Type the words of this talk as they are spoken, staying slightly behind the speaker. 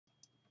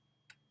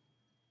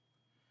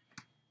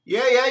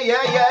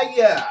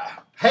Yeah.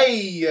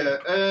 Hey,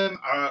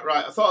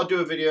 right, I thought I'd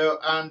do a video,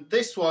 and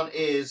this one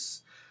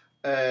is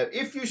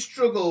if you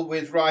struggle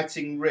with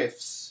writing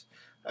riffs,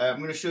 I'm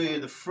going to show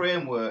you the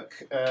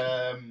framework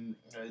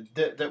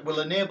that will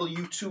enable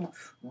you to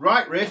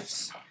write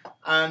riffs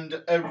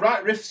and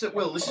write riffs at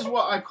will. This is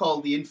what I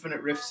call the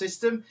infinite riff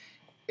system.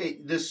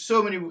 There's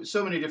so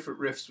many different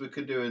riffs we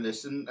could do in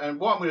this, and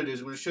what I'm going to do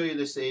is I'm going to show you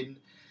this in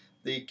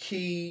the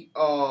key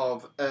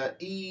of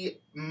E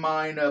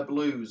minor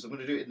blues. I'm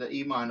going to do it in the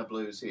E minor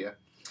blues here.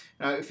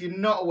 Now, if you're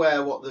not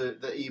aware what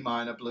the E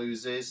minor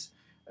blues is,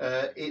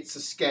 it's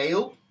a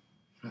scale.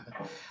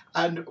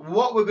 And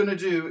what we're going to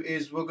do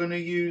is we're going to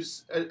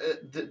use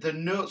the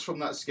notes from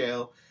that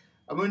scale.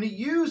 I'm going to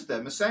use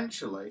them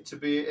essentially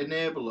to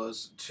enable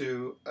us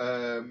to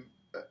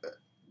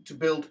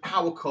build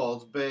power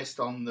chords based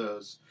on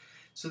those.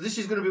 So this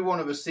is going to be one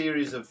of a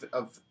series of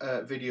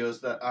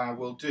videos that I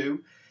will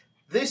do.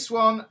 This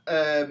one,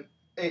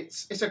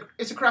 it's a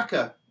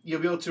cracker.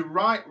 You'll be able to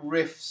write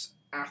riffs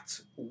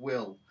at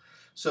will.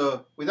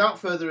 So without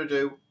further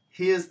ado,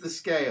 here's the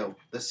scale.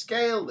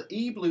 The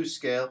E blues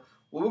scale.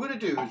 What we're going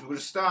to do is we're going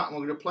to start and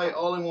we're going to play it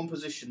all in one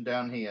position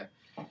down here.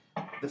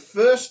 The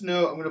first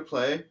note I'm going to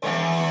play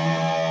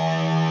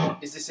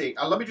is this E.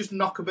 Let me just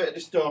knock a bit of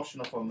distortion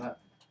off on that.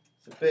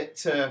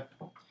 It's a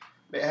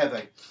bit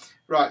heavy.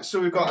 Right, so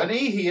we've got an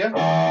E here,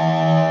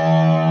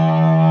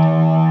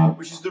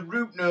 which is the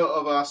root note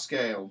of our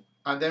scale.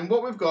 And then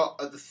what we've got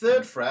at the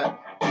 3rd fret,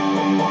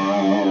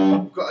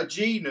 we've got a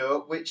G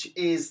note, which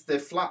is the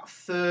flat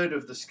 3rd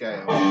of the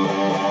scale.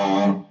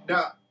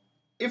 Now,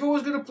 if I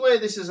was going to play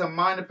this as a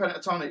minor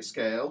pentatonic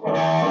scale,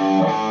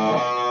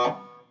 I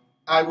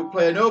would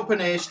play an open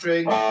A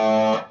string,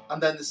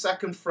 and then the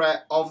 2nd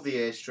fret of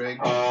the A string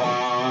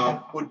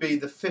would be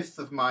the 5th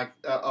of my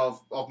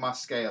my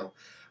scale.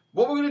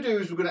 What we're going to do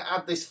is we're going to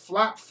add this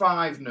flat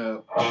 5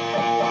 note,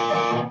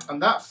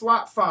 and that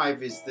flat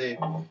 5 is the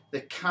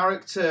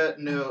character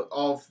note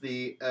of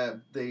the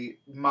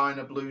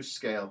minor blues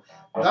scale.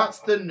 That's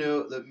the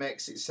note that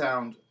makes it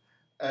sound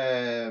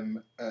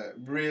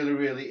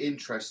really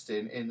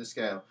interesting in the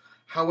scale.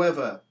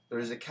 However, there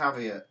is a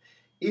caveat.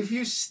 If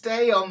you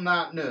stay on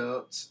that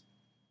note,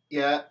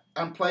 yeah,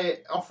 and play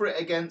it, offer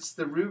it against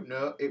the root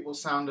note, it will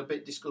sound a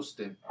bit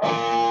disgusting.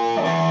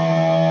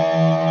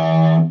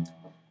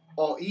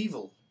 Or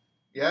evil.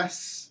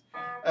 Yes.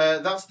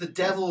 That's the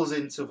devil's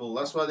interval.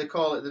 That's why they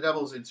call it the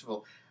devil's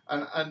interval.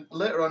 And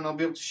later on I'll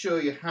be able to show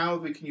you how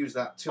we can use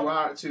that to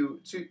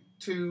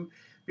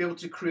be able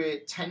to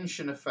create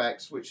tension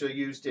effects which are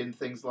used in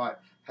things like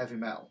heavy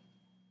metal.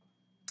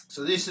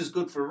 So this is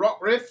good for rock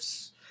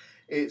riffs,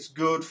 it's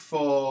good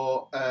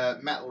for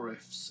metal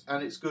riffs,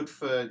 and it's good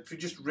for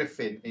just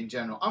riffing in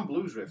general, and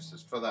blues riffs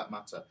for that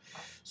matter.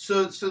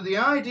 So the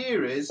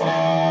idea is we've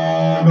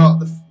got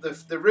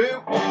the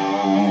root,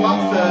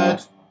 flat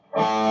 3rd, the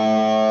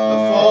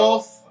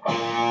 4th,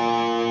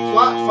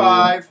 flat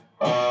 5,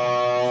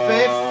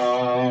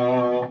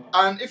 5th,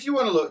 and if you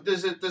want to look,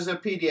 there's a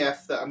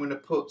PDF that I'm going to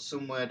put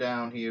somewhere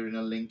down here in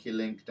a linky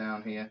link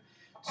down here.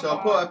 So I'll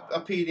put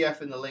a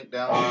PDF in the link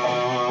down here.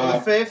 For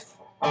the 5th,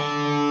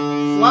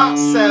 flat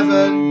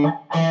 7,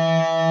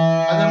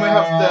 and then we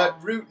have the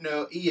root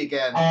note E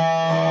again.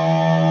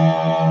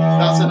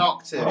 That's an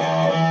octave.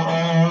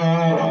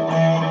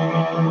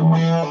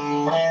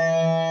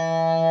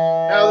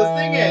 Now the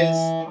thing is,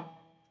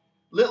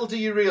 little do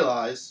you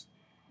realise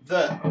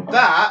that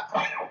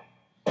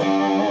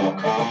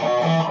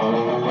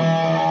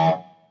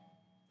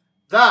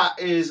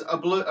is a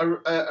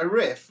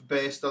riff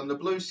based on the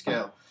blues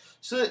scale.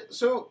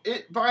 So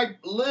by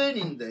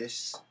learning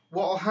this,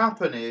 what will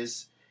happen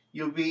is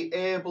you'll be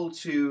able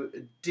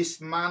to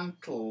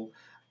dismantle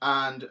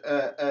and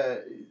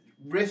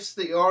riffs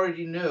that you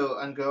already know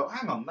and go,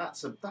 hang on,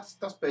 that's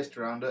based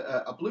around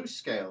a blues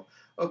scale.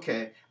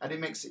 Okay, and it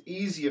makes it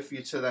easier for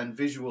you to then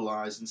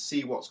visualise and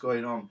see what's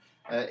going on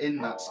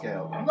in that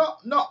scale.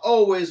 Not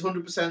always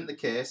 100% the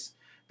case.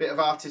 Bit of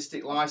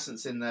artistic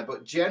license in there,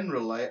 but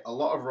generally a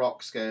lot of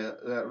rock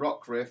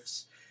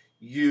riffs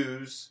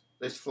use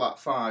this flat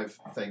 5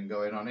 thing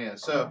going on here.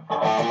 So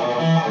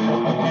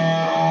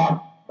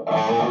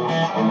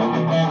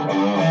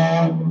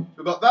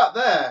we've got that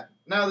there.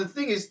 Now the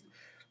thing is,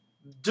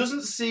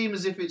 doesn't seem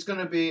as if it's going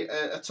to be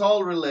at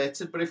all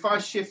related, but if I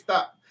shift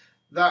that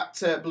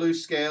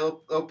blues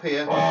scale up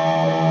here,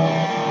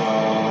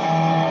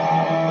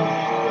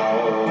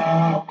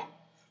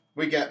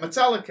 we get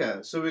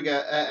Metallica. So we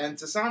get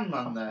Enter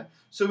Sandman there.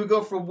 So we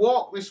go from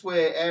Walk This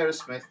Way,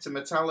 Aerosmith, to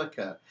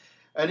Metallica.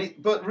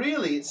 But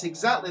really, it's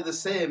exactly the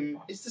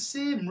same. It's the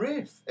same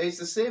riff. It's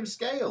the same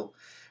scale,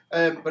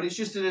 but it's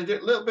just in a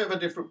little bit of a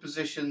different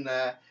position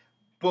there.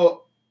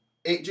 But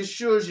it just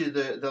shows you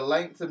the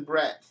length and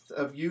breadth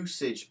of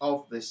usage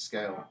of this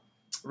scale.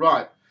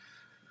 Right.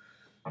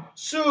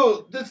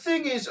 So the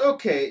thing is,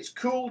 okay, it's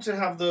cool to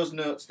have those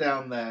notes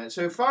down there.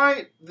 So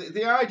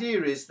the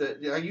idea is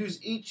that I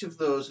use each of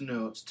those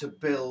notes to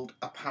build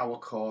a power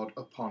chord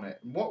upon it.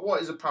 And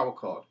what is a power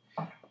chord?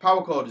 A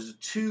power chord is a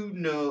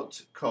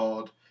 2-note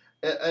chord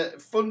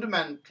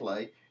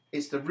fundamentally,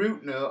 it's the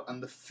root note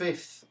and the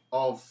fifth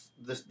of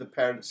the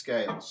parent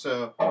scale.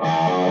 So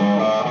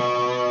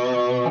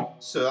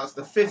that's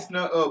the fifth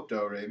note up,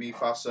 do, re, mi,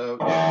 fa, so,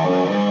 do, re, mi,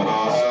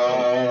 fa,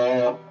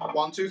 so.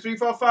 1, 2, 3,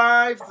 4,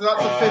 5. So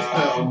that's the fifth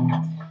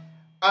note.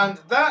 And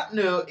that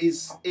note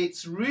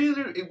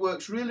it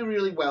works really,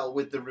 really well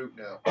with the root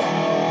note.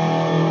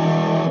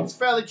 It's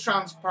fairly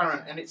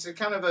transparent, and it's a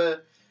kind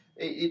of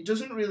it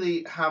doesn't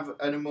really have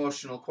an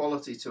emotional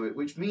quality to it,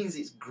 which means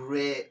it's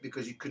great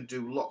because you can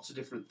do lots of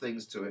different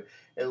things to it.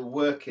 It'll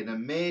work in a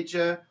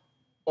major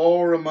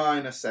or a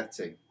minor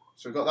setting.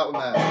 So we've got that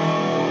one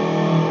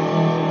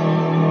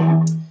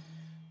there.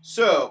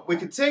 So we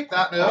can take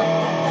that note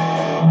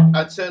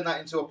and turn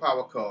that into a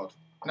power chord.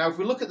 Now if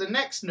we look at the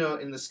next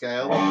note in the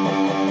scale,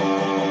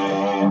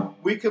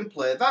 we can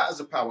play that as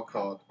a power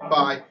chord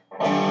by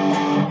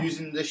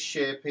using this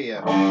shape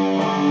here.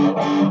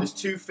 This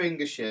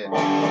two-finger shape.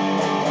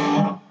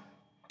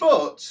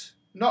 But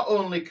not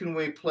only can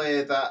we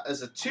play that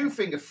as a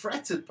two-finger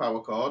fretted power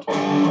chord,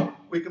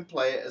 we can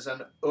play it as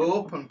an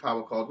open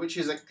power chord, which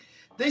is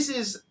this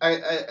is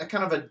a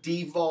kind of a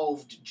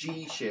devolved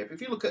G shape.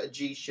 If you look at a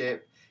G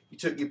shape, you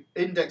took your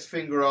index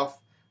finger off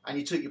and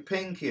you took your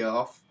pinky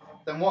off,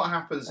 then what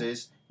happens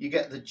is you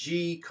get the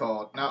G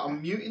chord. Now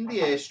I'm muting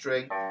the A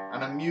string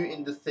and I'm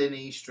muting the thin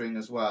E string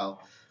as well.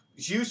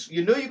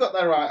 You know you got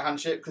that right hand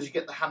shape because you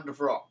get the hand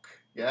of rock.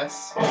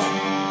 Yes?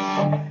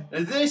 Now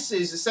this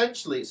is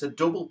essentially, it's a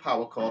double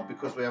power chord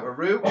because we have a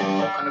root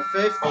and a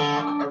fifth,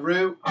 a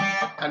root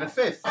and a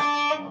fifth.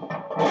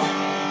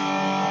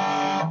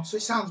 So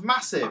it sounds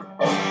massive.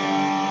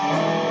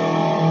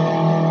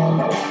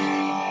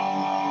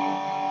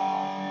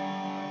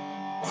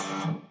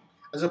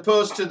 As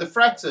opposed to the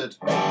fretted.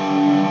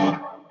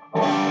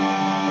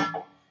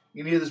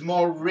 You can hear there's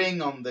more ring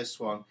on this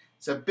one.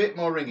 It's a bit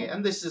more ringy.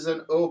 And this is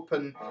an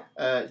open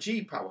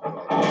G power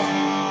chord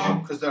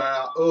because there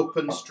are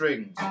open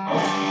strings.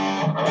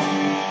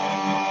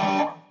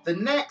 The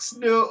next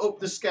note up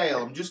the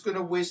scale, I'm just going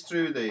to whiz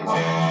through these, is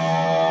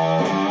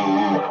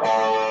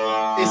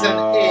an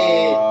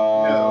A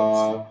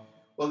note.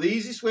 Well, the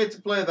easiest way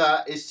to play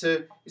that is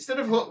to, instead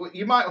of,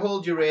 you might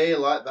hold your A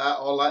like that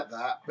or like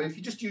that, but if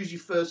you just use your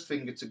first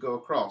finger to go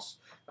across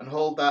and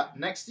hold that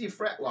next to your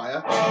fret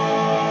wire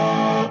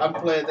and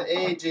play the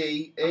A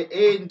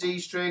and D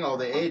string or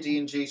the A, D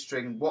and G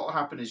string, what will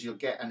happen is you'll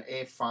get an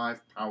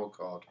A5 power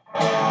chord.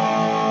 That's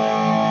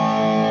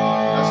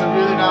a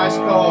really nice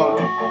chord.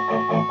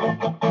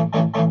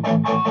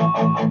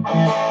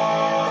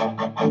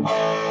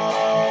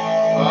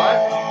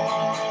 Right?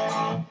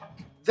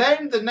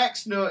 Then the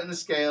next note in the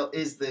scale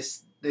is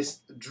this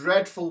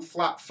dreadful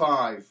flat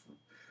 5,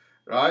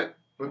 right?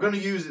 We're going to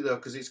use it though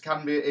because it's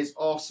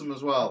awesome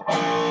as well.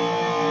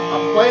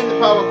 I'm playing the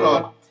power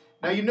chord.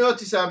 Now you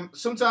notice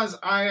sometimes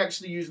I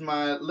actually use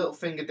my little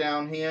finger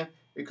down here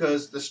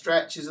because the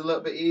stretch is a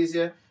little bit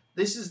easier.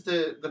 This is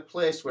the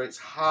place where it's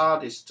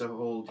hardest to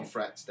hold your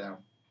frets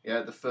down.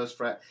 Yeah, the first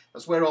fret.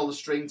 That's where all the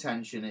string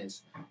tension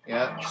is.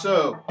 Yeah,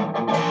 so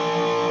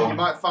you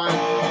might find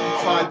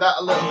that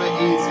a little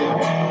bit easier.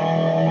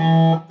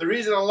 The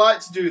reason I like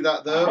to do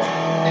that though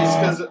is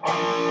because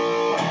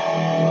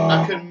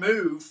I can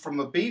move from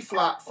a B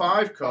flat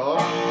 5 chord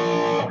to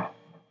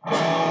an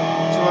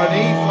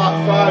E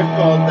flat 5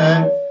 chord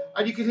there,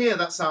 and you can hear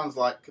that sounds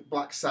like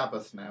Black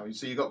Sabbath now.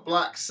 So you've got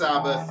Black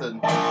Sabbath and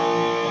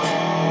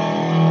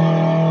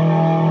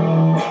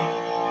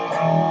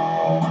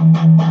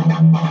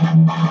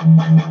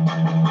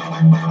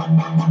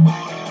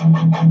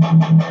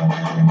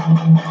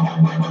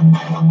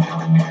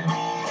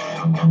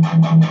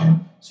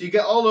so you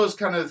get all those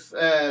kind of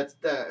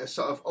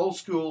sort of old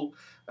school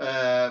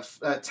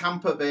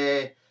Tampa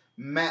Bay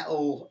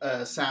metal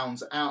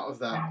sounds out of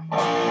that.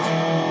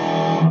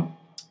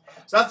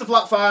 So that's the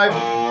flat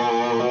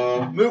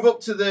 5. Move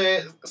up to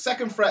the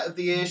second fret of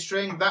the A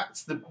string.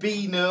 That's the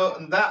B note,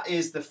 and that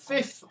is the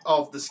 5th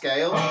of the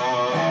scale.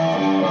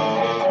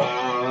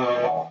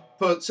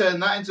 Turn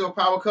that into a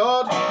power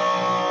chord.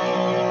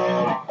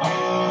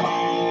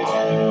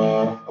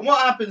 And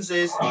what happens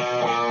is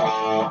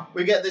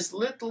we get this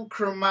little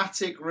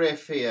chromatic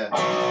riff here.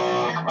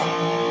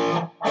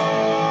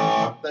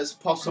 That's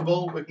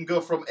possible. We can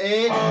go from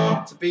A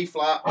to B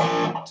flat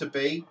to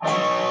B.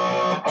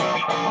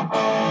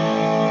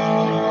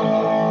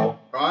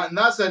 Right, and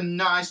that's a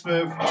nice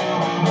move.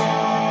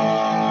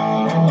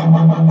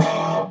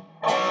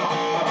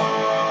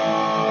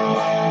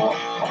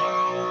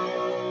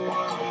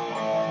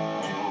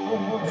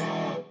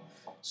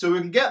 So we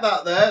can get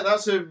that there.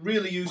 That's a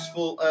really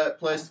useful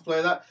place to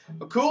play that.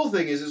 The cool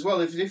thing is as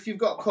well, if you've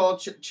got chord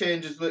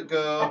changes that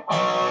go oh,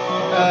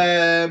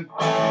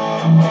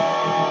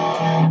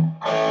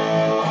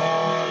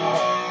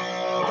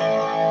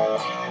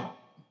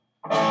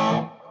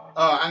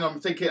 hang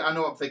on, I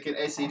know what I'm thinking,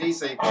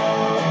 AC/DC.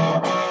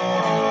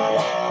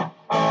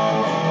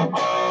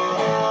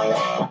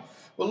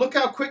 Well, look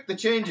how quick the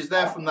change is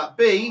there from that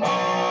B to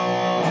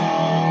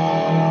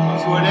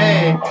an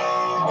A.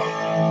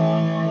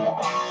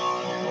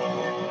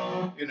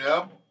 You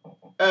know?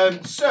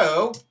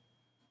 So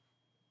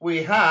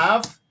we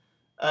have,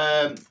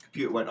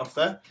 computer went off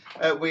there.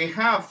 We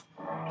have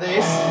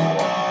this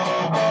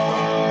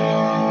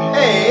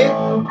A,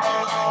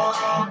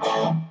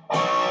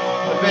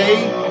 the B.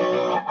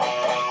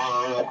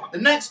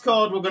 The next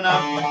chord we're going to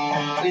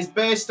have is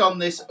based on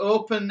this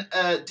open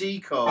D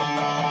chord,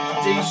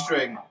 D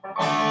string.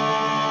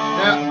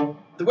 Now,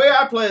 the way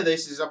I play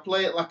this is I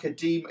play it like a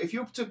D. If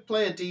you were to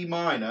play a D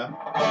minor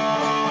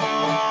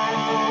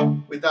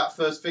with that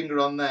first finger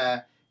on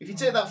there, if you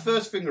take that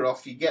first finger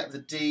off, you get the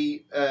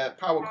D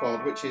power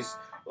chord, which is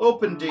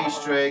open D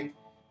string.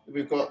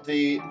 We've got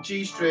the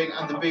G string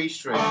and the B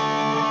string.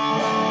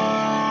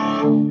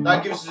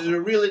 That gives us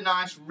a really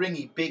nice,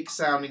 ringy, big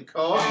sounding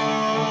chord. So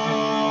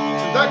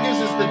that gives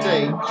us the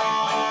D.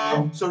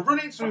 So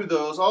running through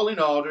those all in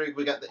order,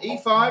 we get the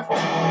E5,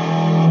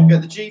 we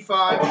get the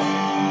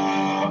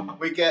G5,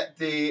 we get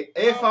the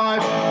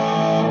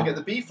A5, we get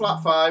the B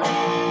flat 5,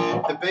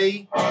 the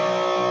B,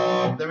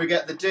 then we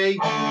get the D,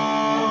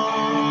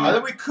 and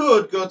then we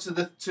could go to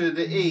the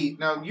E.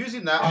 Now I'm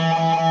using that.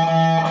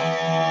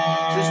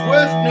 So it's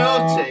worth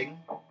noting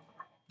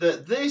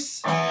that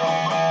this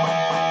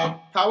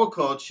power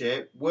chord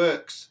shape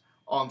works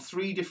on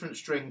 3 different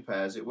string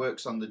pairs. It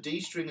works on the D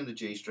string and the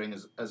G string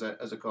as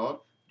a chord.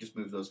 Just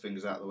move those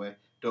fingers out of the way.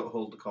 Don't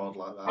hold the chord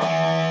like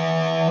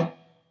that.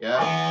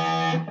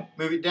 Yeah.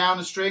 Move it down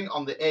a string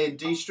on the A and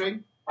D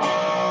string.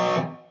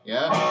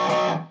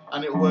 Yeah.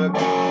 And it'll work.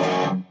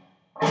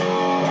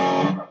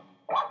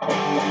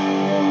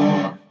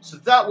 So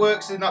that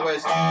works in that way.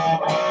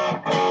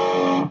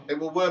 It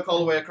will work all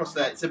the way across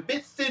there. It's a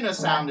bit thinner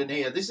sounding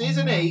here. This is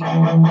an E. You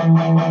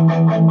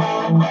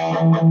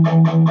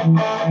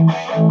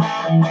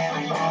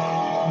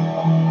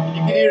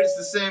can hear it's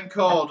the same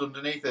chord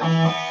underneath it.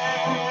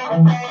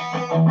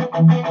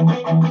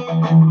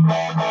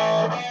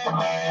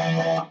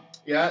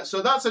 Yeah,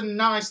 so that's a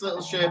nice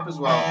little shape as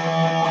well.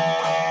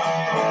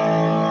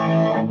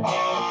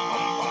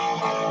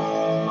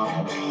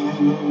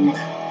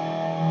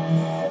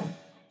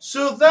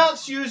 So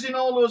that's using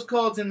all those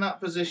chords in that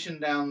position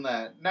down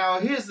there. Now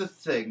here's the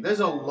thing, there's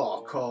a lot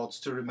of chords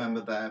to remember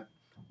there.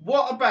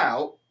 What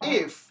about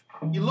if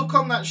you look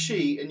on that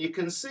sheet and you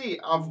can see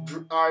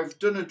I've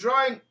done a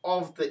drawing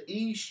of the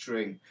E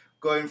string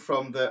going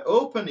from the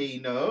open E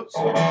notes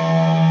to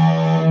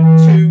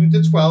the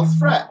 12th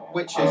fret,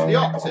 which is the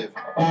octave.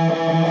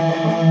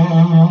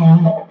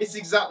 It's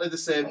exactly the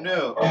same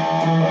note.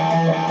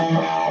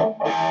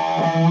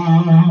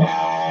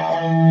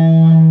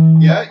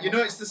 Yeah, you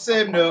know it's the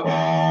same note.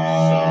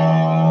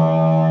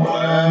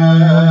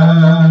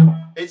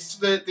 It's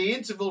the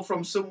interval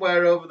from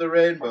Somewhere Over the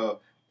Rainbow.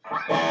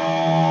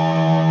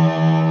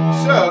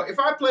 So if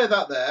I play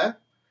that there,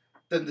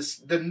 then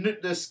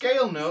the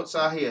scale notes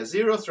are here: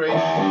 0, 3,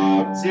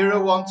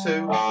 0, 1,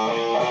 2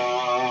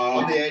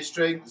 on the A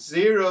string,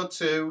 0,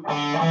 2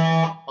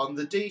 on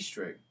the D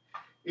string.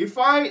 If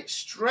I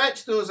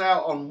stretch those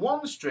out on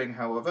one string,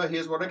 however,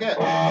 here's what I get: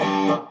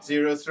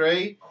 0,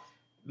 3.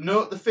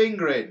 Note the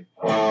fingering.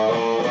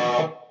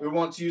 We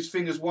want to use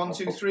fingers 1,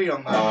 2, 3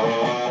 on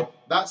that.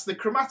 That's the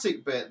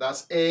chromatic bit.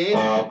 That's A,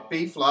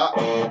 B flat,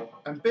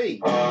 and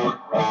B.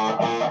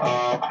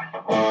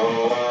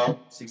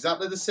 It's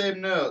exactly the same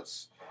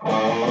notes.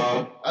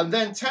 And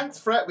then 10th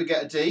fret we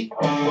get a D.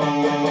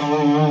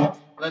 And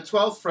then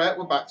 12th fret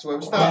we're back to where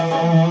we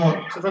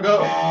started. So if I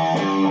go,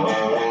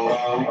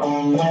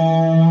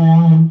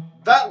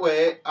 that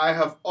way I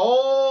have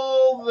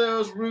all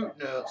those root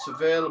notes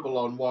available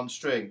on one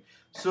string.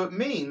 So it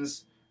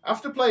means,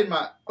 after playing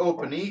my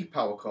open E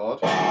power chord,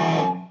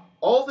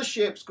 all the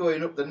shapes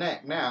going up the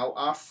neck now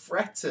are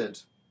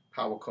fretted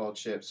power chord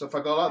shapes. So if I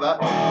go like that,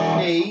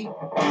 E,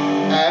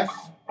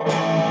 F,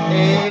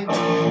 A,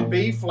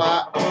 B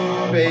flat,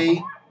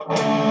 B,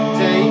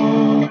 D,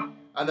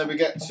 and then we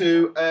get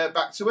to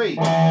back to E.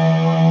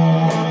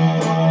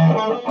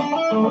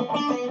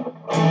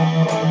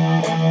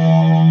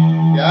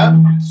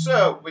 Yeah,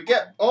 so we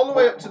get all the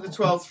way up to the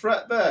 12th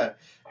fret there.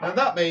 Now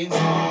that means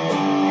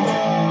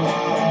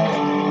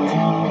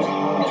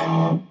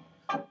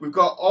we've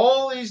got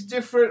all these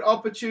different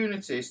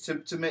opportunities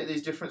to make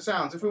these different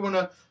sounds. If we want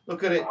to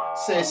look at it,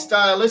 say,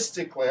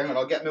 stylistically, and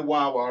I'll get my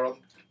wah-wah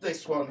on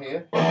this one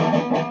here.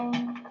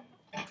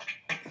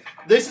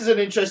 This is an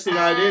interesting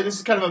idea. This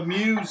is kind of a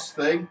Muse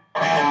thing.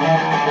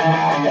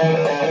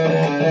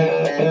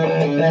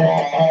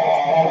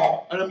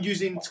 And I'm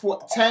using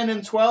 10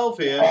 and 12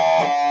 here,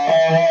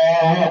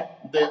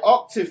 the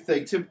octave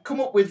thing, to come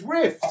up with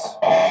riffs.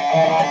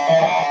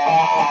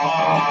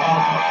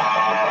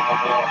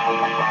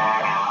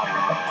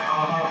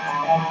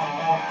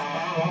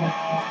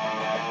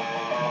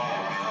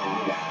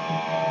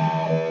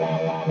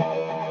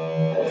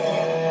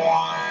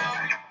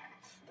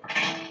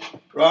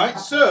 Right,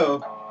 so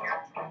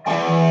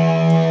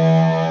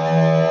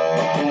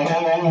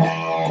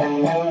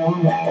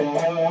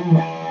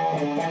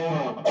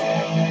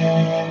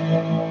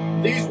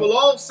these will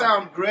all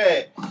sound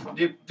great.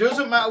 It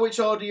doesn't matter which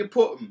order you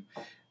put them.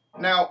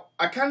 Now,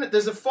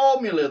 there's a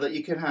formula that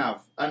you can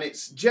have, and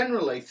it's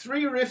generally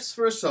 3 riffs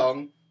for a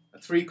song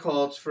and 3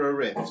 chords for a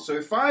riff. So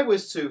if I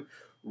was to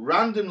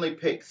randomly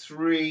pick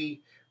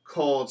 3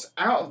 chords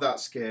out of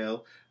that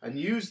scale and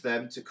use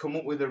them to come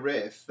up with a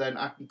riff, then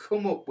I can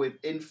come up with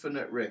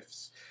infinite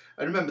riffs.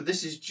 And remember,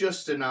 this is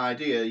just an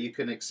idea. You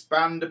can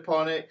expand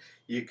upon it,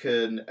 you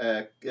can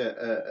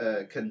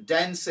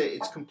condense it.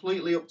 It's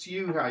completely up to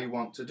you how you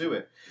want to do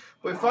it.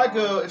 But if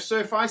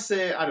I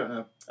say, I don't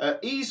know,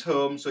 E's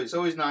home, so it's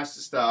always nice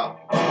to start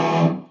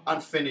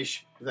and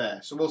finish there.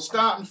 So we'll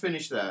start and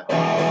finish there.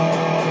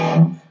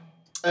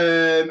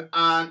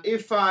 And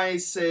if I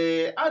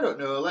say, I don't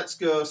know, let's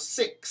go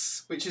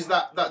 6, which is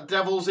that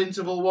devil's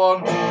interval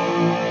one,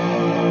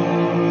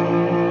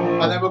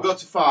 and then we'll go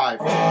to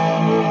 5.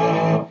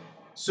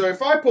 So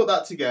if I put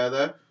that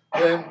together,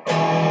 then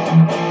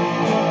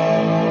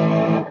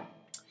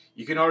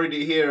you can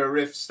already hear a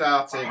riff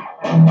starting.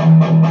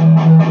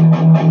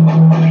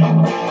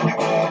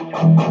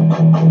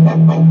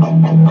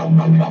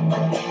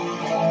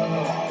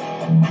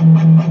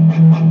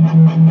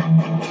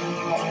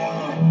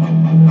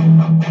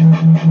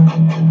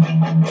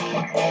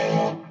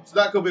 So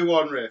that could be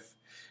one riff.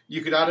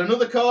 You could add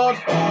another chord.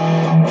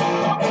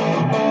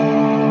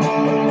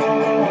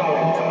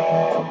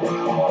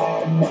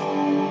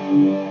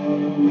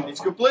 It's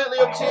completely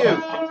up to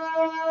you.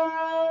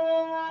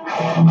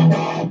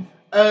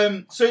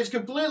 So it's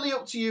completely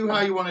up to you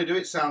how you want to do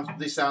it.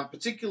 They sound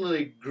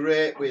particularly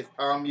great with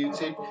palm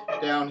muted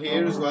down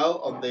here as well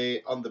on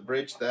the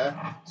bridge there.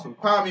 So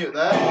palm mute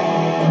there.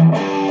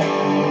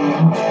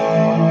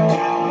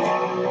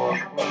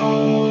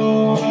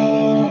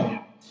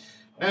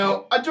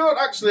 Now I don't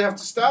actually have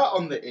to start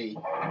on the E.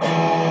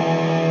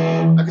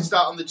 I could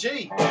start on the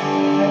G,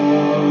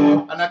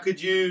 and I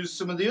could use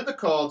some of the other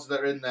chords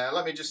that are in there.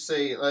 Let me just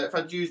see, if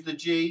I'd use the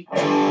G,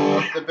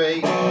 the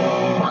B,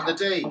 and the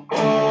D.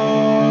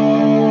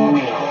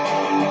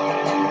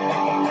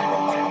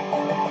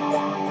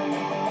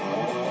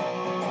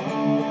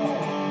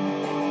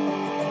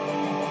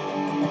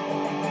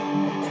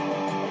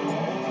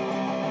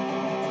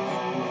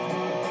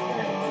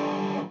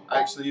 I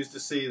actually used the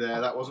C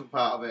there, that wasn't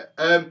part of it.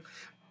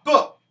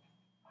 But,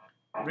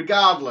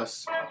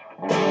 regardless, so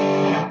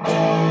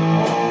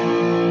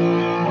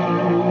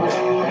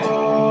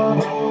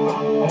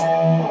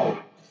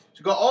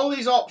we've got all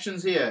these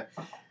options here.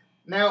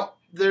 Now,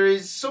 there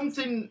is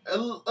something a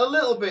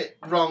little bit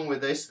wrong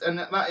with this, and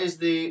that is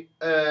the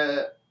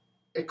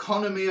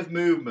economy of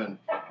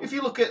movement. If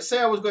you look at, say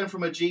I was going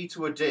from a G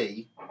to a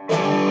D,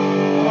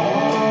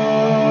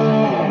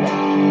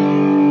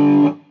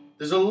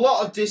 there's a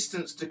lot of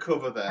distance to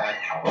cover there.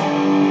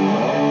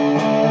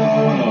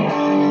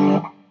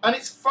 And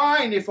it's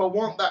fine if I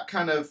want that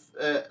kind of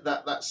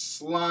that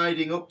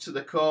sliding up to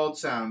the chord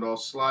sound or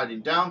sliding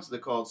down to the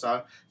chord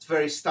sound. It's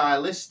very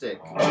stylistic.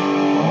 Now,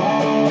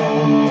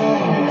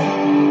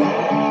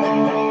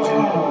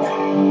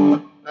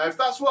 if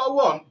that's what I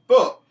want,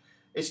 but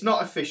it's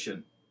not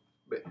efficient.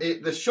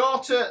 The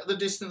shorter the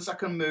distance I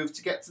can move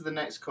to get to the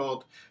next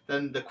chord,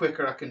 then the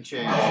quicker I can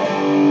change.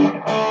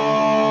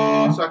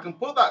 So I can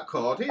put that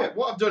chord here.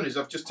 What I've done is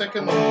I've just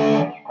taken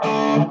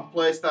and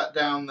placed that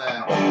down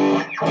there.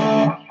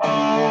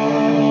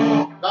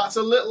 That's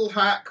a little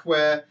hack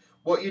where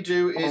what you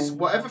do is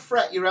whatever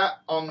fret you're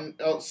at on,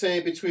 say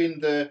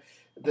between the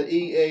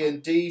E, A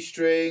and D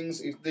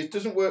strings, it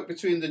doesn't work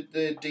between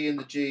the D and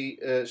the G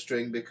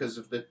string because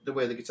of the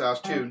way the guitar's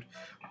tuned.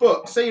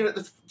 But say you're at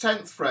the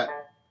 10th fret,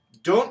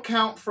 don't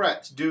count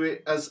frets, do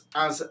it as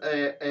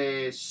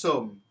a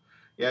sum.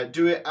 Yeah,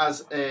 do it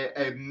as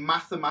a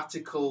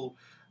mathematical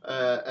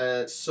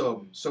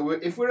sum. So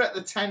if we're at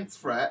the 10th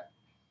fret,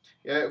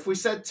 yeah, if we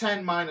said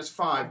 10 minus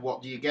 5,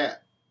 what do you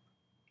get?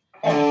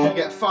 You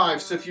get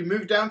 5. So if you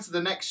move down to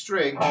the next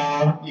string,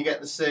 you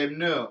get the same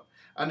note.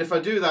 And if I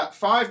do that,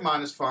 5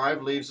 minus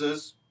 5 leaves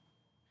us,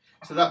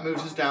 so that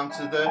moves us down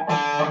to the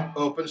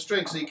open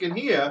string. So you can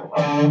hear,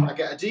 I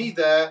get a D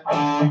there,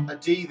 a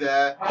D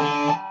there,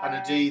 and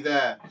a D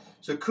there.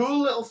 So cool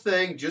little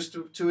thing just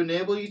to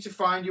enable you to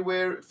find your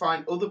way,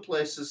 find other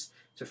places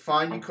to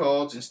find your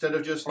chords instead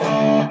of just...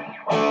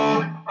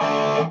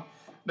 Now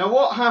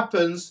what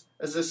happens,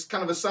 as a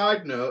kind of a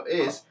side note,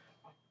 is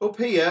up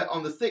here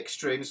on the thick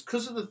strings,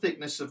 because of the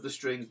thickness of the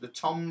strings, the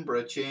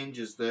timbre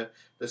changes the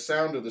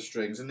sound of the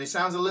strings, and it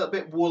sounds a little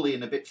bit woolly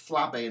and a bit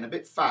flabby and a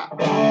bit fat.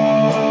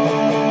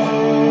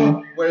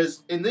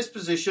 Whereas in this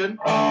position,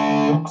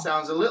 it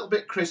sounds a little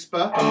bit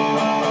crisper,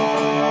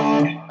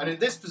 and in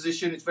this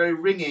position, it's very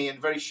ringy and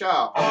very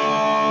sharp.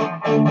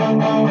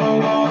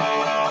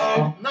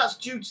 And that's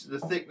due to the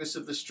thickness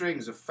of the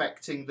strings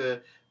affecting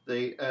the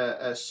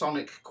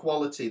sonic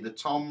quality, the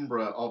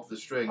timbre of the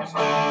strings.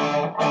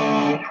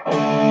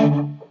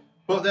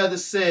 But they're the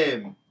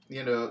same,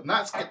 you know, and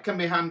that can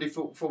be handy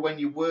for when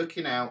you're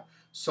working out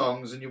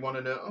songs and you want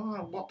to know,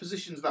 oh, what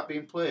position is that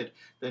being played?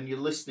 Then you're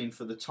listening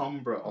for the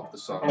timbre of the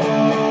song.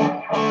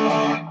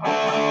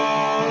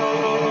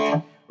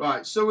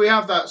 Right, so we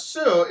have that.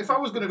 So if I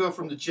was going to go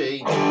from the G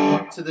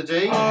to the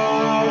D,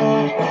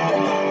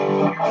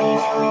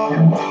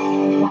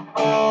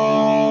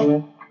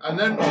 and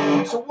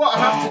then, so what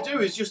I have to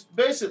do is just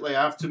basically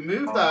I have to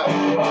move that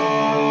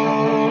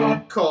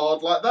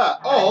chord like that,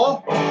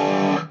 or,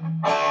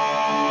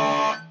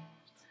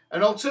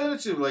 and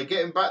alternatively,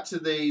 getting back to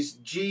these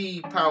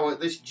G power,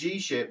 this G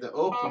shape, the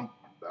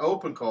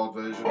open chord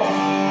version.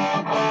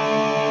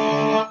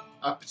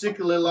 I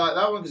particularly like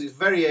that one because it's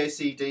very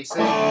AC/DC.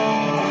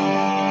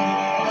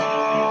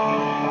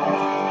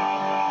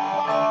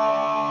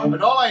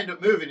 And all I end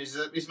up moving is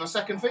my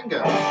second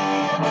finger.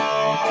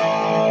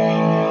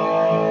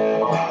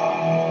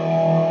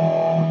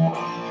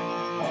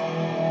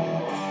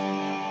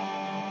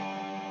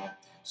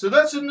 So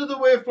that's another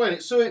way of playing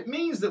it. So it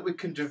means that we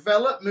can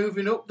develop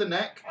moving up the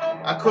neck.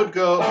 I could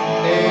go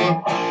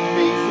A,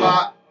 B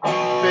flat,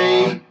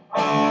 B,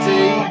 D,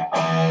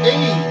 E.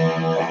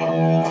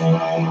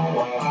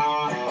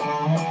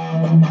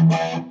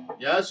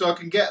 Yeah, so I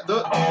can get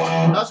that.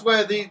 That's where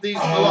a lot of these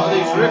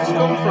riffs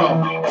come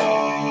from.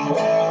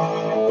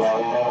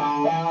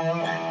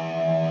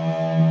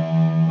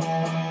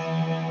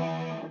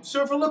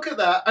 So if I look at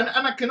that,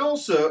 and I can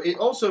also, it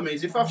also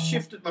means if I've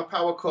shifted my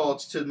power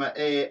chords to my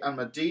A and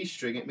my D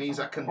string, it means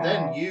I can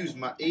then use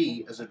my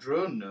E as a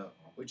drone note,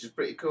 which is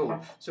pretty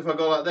cool. So if I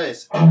go like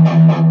this.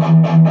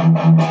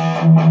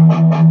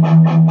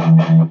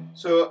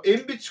 So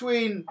in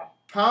between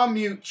palm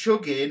mute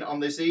chugging on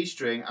this E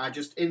string, I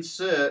just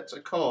insert a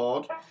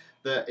chord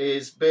that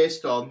is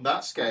based on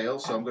that scale.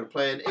 So I'm going to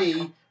play an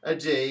E, a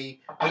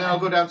D, and then I'll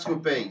go down to a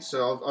B.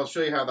 So I'll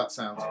show you how that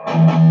sounds.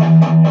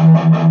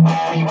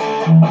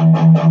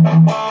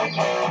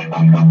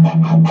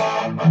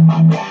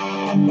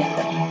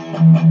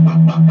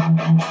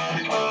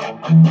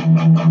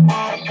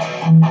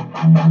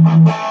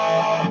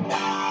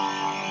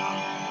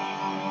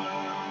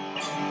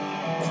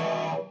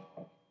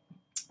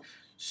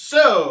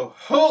 So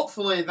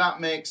hopefully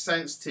that makes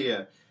sense to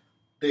you.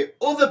 The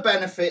other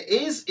benefit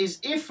is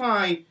if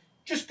I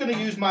just going to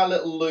use my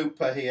little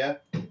looper here.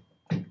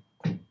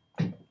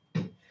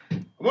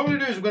 What I'm going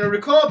to do is I'm going to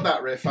record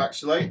that riff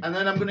actually, and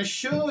then I'm going to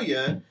show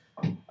you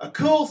a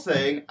cool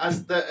thing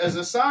as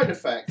a side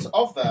effect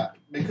of that,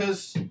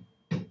 because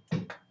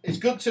it's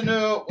good to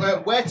know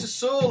where to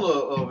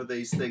solo over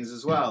these things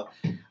as well.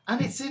 And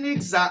it's in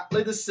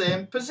exactly the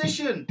same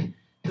position.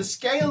 The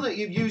scale that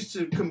you've used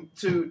to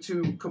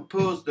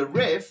compose the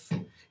riff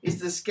is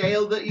the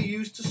scale that you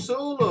use to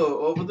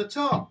solo over the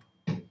top.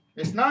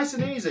 It's nice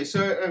and easy.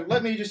 So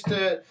let me just,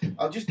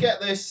 I'll just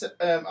get this,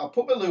 I'll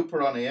put my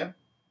looper on here.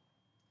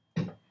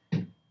 1,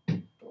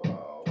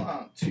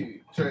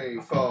 2,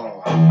 3,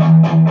 4.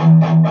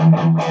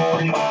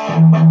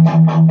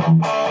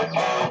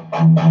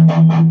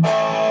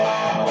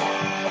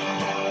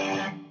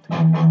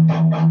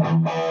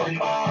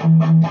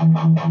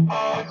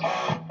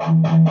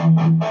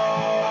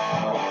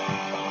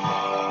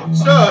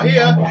 So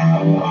here,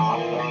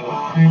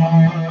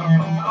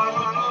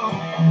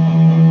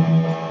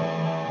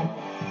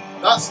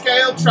 that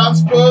scale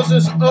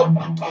transposes up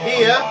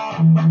here.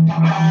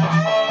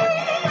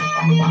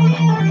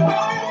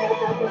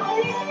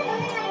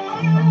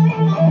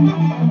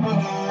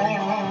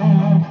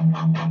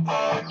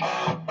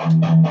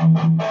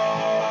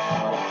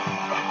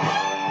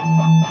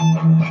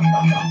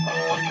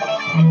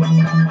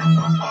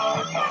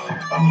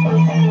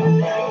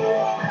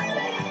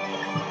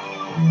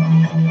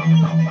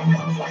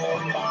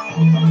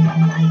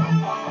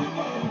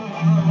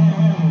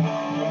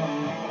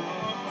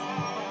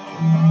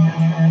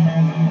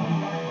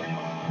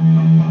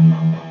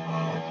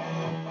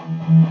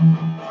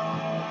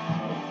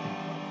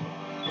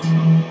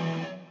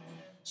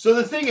 So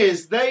the thing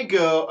is, there you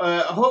go.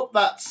 I hope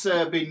that's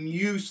been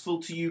useful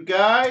to you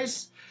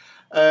guys.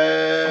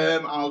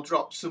 I'll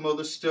drop some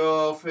other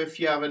stuff. If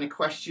you have any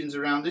questions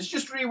around this,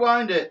 just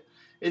rewind it.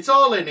 It's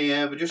all in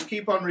here, but just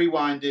keep on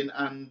rewinding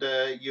and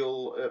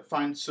you'll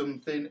find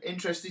something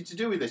interesting to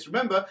do with this.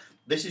 Remember,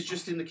 this is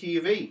just in the key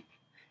of E.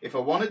 If I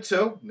wanted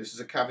to, this is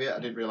a caveat,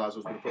 I didn't realise I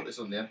was going to put this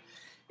on the end.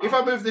 If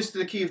I move this to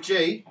the key of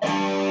G,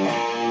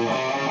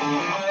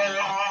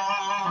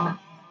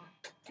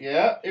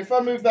 yeah, if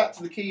I move that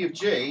to the key of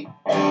G,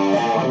 then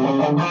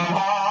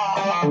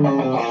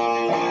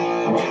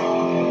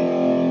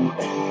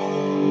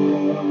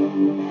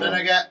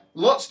I get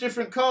lots of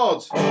different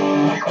chords.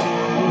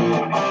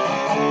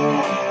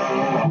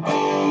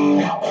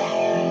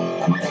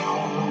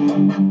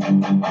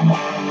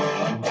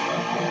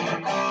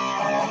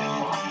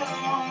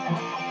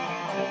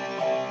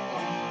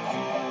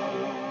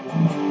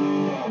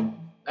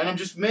 And I'm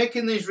just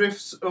making these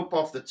riffs up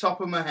off the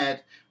top of my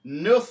head,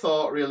 no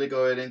thought really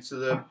going into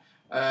them.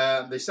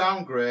 They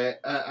sound great,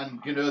 and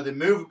you know, they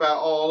move about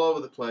all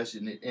over the place.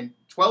 In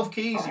 12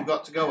 keys you've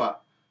got to go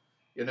at,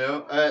 you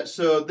know.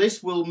 So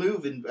this will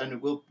move in, and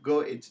it will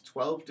go into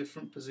 12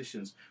 different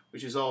positions,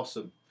 which is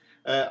awesome.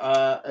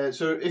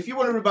 So if you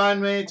want to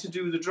remind me to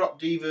do the drop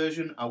D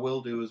version, I will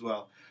do as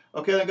well.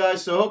 Okay then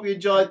guys, so I hope you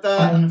enjoyed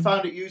that and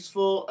found it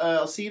useful.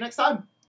 I'll see you next time.